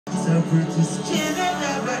pretty skin and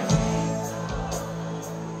everything.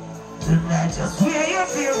 Tonight just wear your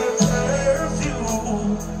favorite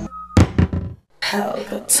perfume.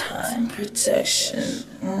 Pelpa time protection.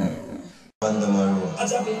 Test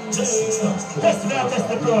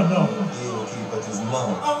the crowd now. He will keep at his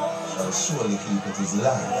mouth. I'll surely keep at his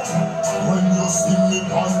life. When you see me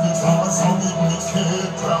on the dance, I'm in the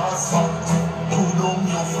K-class. Put on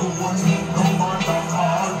your phone, no matter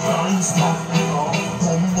hard time stuff.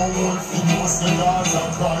 Mumbo wolf, you know, say that's a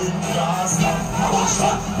crime class. Push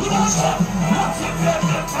up, push up. Nothing left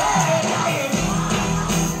to play.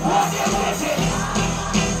 What you with it?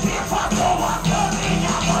 If I go up to me,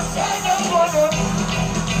 I must say no more.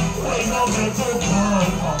 We no get to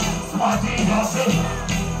call. Smarty nothing.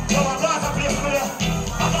 Yo, I got a place for you.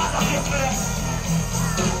 I got a place for you.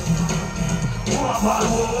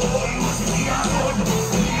 Oh, you see me, I'm good.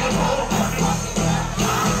 You know,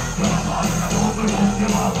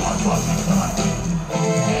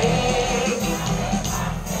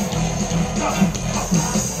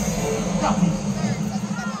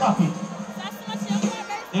 Stop it.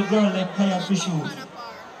 The girl left tired for shoes.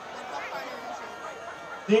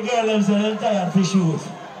 The girl left tired for shoes.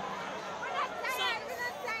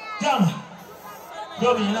 Damn.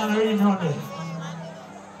 Dummy, you're not reading around there.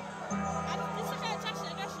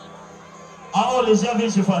 All the Jah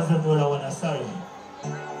Vinci fans don't know that one, I'm sorry.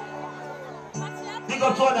 They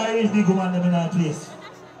got one that read big woman them in that place.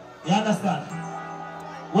 You understand?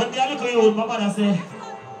 When they are looking you, my mother say,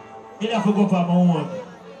 you have to go for my own.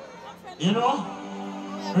 You know?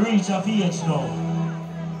 Reach a PH now.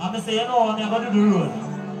 I'm say, you know, I'm going to do the road.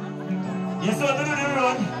 Yes, I'm going to do the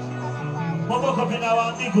road. I woke up in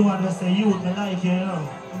our big woman and say, you would like you, you know.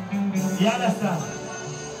 You understand?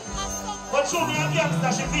 But show me a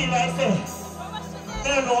gangster, she feel like say, they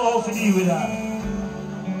don't know how to deal with that.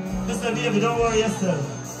 Listen, baby, don't worry yourself.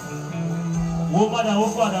 What mother,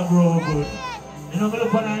 what father grow good. You know, me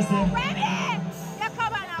look on her and say,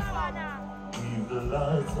 keep the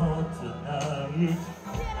lights on tonight.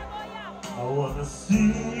 I wanna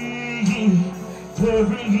see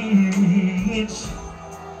every inch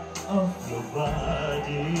of your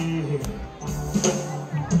body.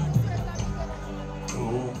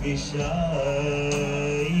 Don't be shy.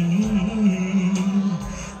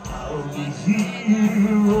 I'll be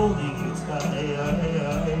here holding you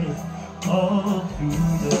tight all through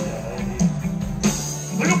the night.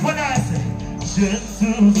 Look what I say.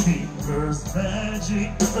 Gentle fingers, magic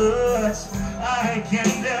touch. I can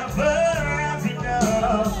never have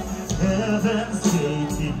enough. Heaven's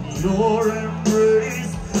gate in your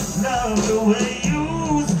embrace. Love the way you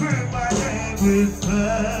scream my name with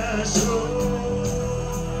passion.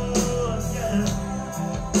 Yeah.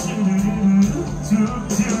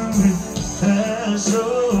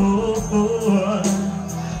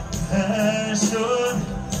 Passion.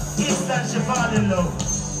 It's that you fall in love.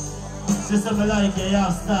 She said, I like your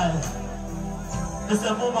hairstyle. I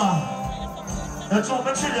said, Mama, that's what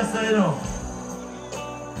I'm chill you, so you know.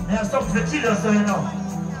 I have something to chill you, so you know.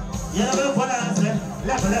 You never look for that and say,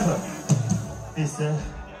 level. He said,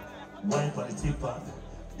 wine for the tip part.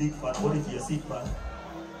 Big fat, what if you're sick part?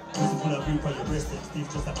 Pussy full of grip on your breast and stiff,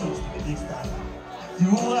 just a close to the big star.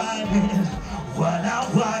 You are me when I'm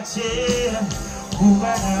watching. Woman, I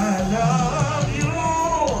love you.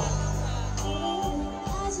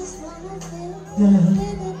 Yeah.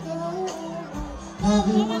 Love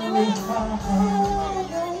you when we fall.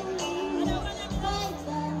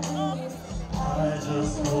 I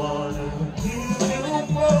just wanna give you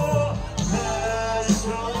more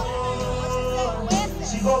passion.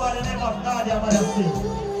 She go by the name of Nadia Madasi.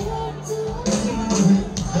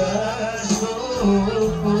 Passion.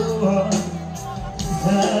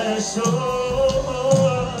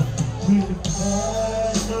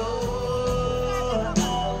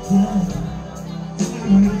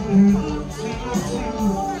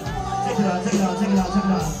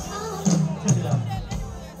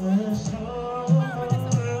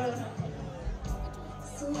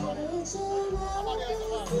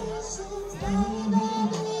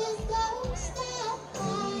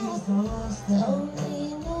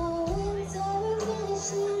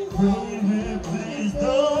 Please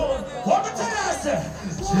don't. What the hell is that?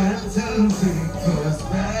 Gentle fingers,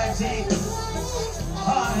 magic. I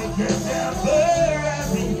can never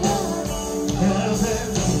have enough.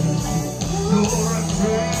 You're a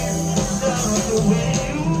friend. Love the way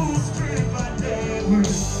you scream my name.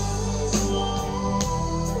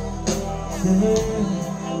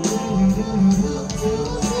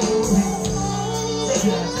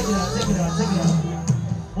 Take it out.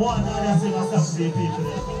 One other sing a song for the people.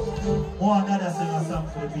 One other sing a song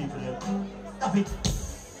for the people. Stop it.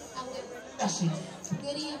 Dash it.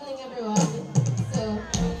 Good evening, everyone. So,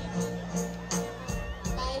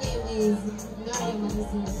 my name is Nadia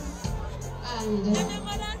Madison, and the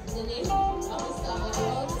name of the song I'm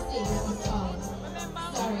about to sing is called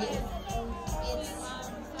Sorry. It's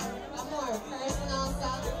a more personal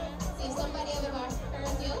song. So if somebody ever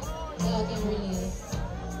hurt you, y'all can relate.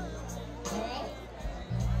 Alright?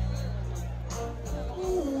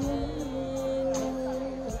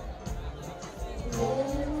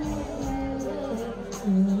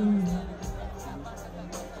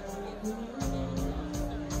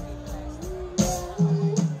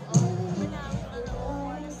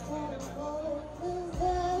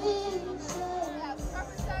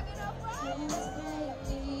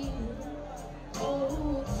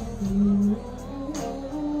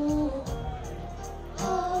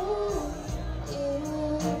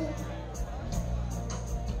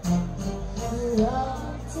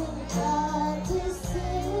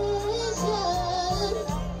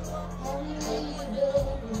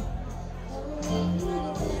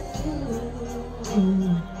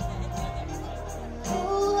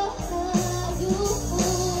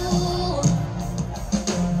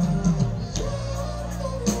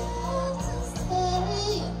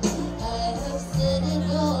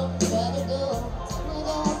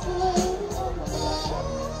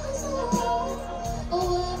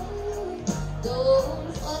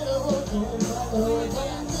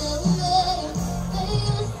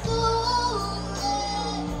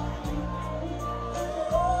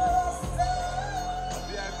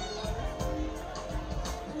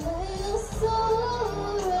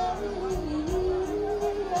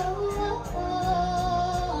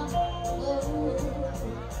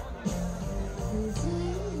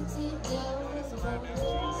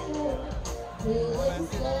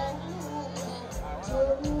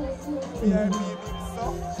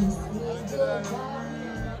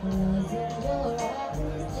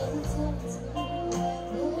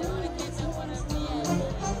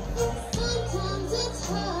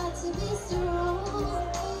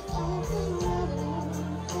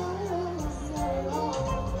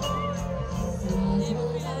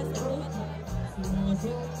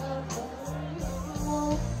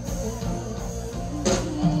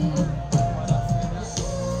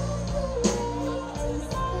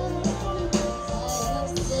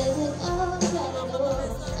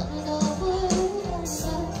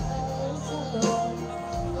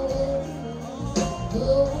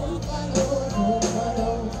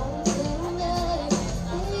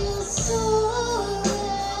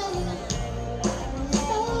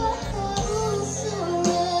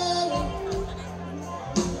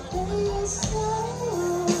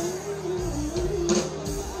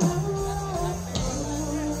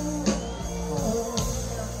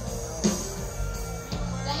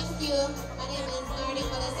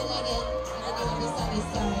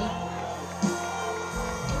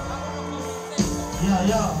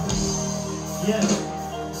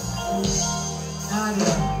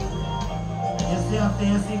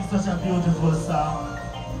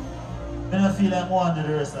 One of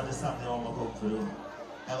the rest of the song they want to come for you.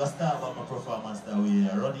 I will start with my performance that we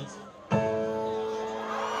run it.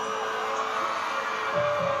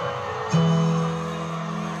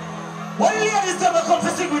 What ladies never come to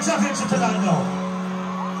sing with Jah Vinci tonight now?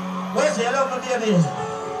 Where's you? I love my baby.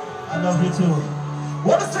 I love you too.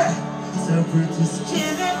 What is that? So pretty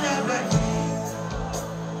skin and everything.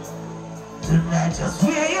 Tonight just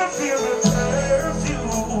wear your favorite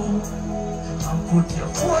perfume and put your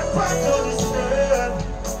foot back on the stern.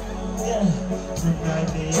 Yeah, tonight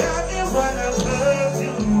they have me wanna love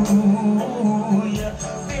you. Yeah,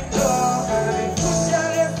 because I push your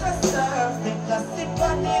lips and stuff, make a sip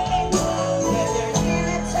on it. Yeah, they're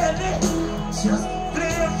really tell me, just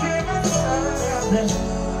play your favorite song.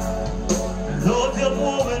 Love you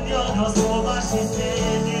more when you're not so much. She say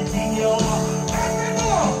anything you want.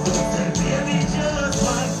 Everyone, say baby, just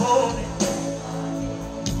my phone.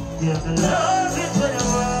 Give the love it when you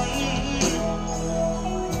want.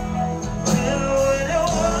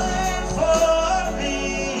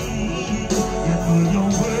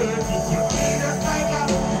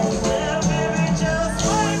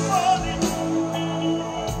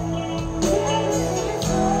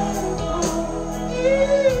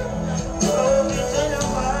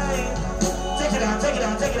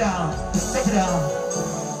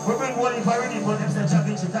 We bring one if I ready, but them say Jah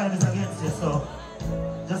Vinci time is against you, so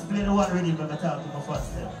just play the one ready when I talk to my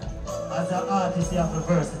first step. As an artist, you have to be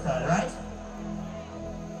versatile, right?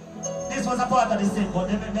 This was a part of the set, but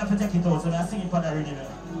they make me have to take it out, so I sing it for the ready.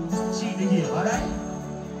 Cheat the game, alright?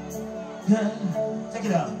 Yeah, take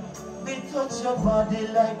it out. Me touch your body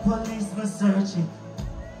like policemen searching.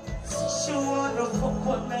 She wanna fuck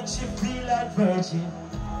what makes she feel like virgin.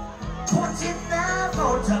 Put it now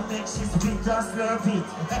out and make she sweet and slurp it.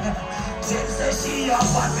 Jim says she a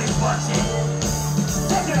fat bitch watching.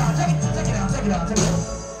 Take it out, take it out.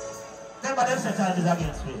 Remember them set time is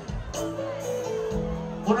against me.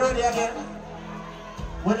 Who ready again?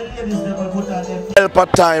 When the ladies never put on them.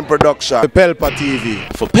 Pelpa Time production. Pelpa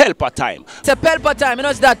TV. For Pelpa Time. It's a Pelpa Time, you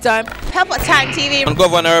know it's that time. Pelpa Time TV. I'm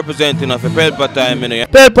governor representing of a Pelpa Time, you know.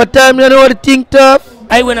 Pelpa Time, you know what I think tough?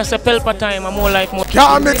 I when I say Pelpa Time, I'm more like more.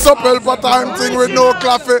 Can't mix up Pelpa Time thing with no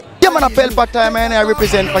coffee. Yeah, man, a Pelpa Time, and I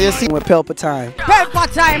represent for you. See, we're Pelpa Time.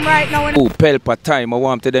 Pelpa Time right now. Oh, Pelpa Time, I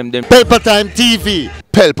want to them. Pelpa Time TV.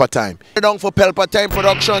 Pelpa Time. Down for Pelpa Time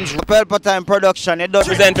Productions. Pelpa Time Production, you don't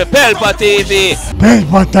Present for Pelpa TV.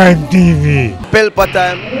 Pelpa Time TV. Pelpa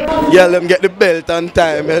Time. Yeah, let them get the belt on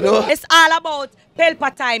time, you know. It's all about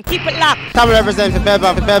Pelpa Time. Keep it locked. Time represent for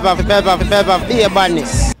Pelpa, be a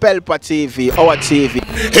badness. Pelpa TV, our TV.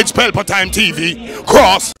 It's Pelpa Time TV.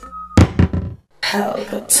 Cross.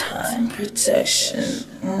 Pelpa Time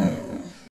Protection.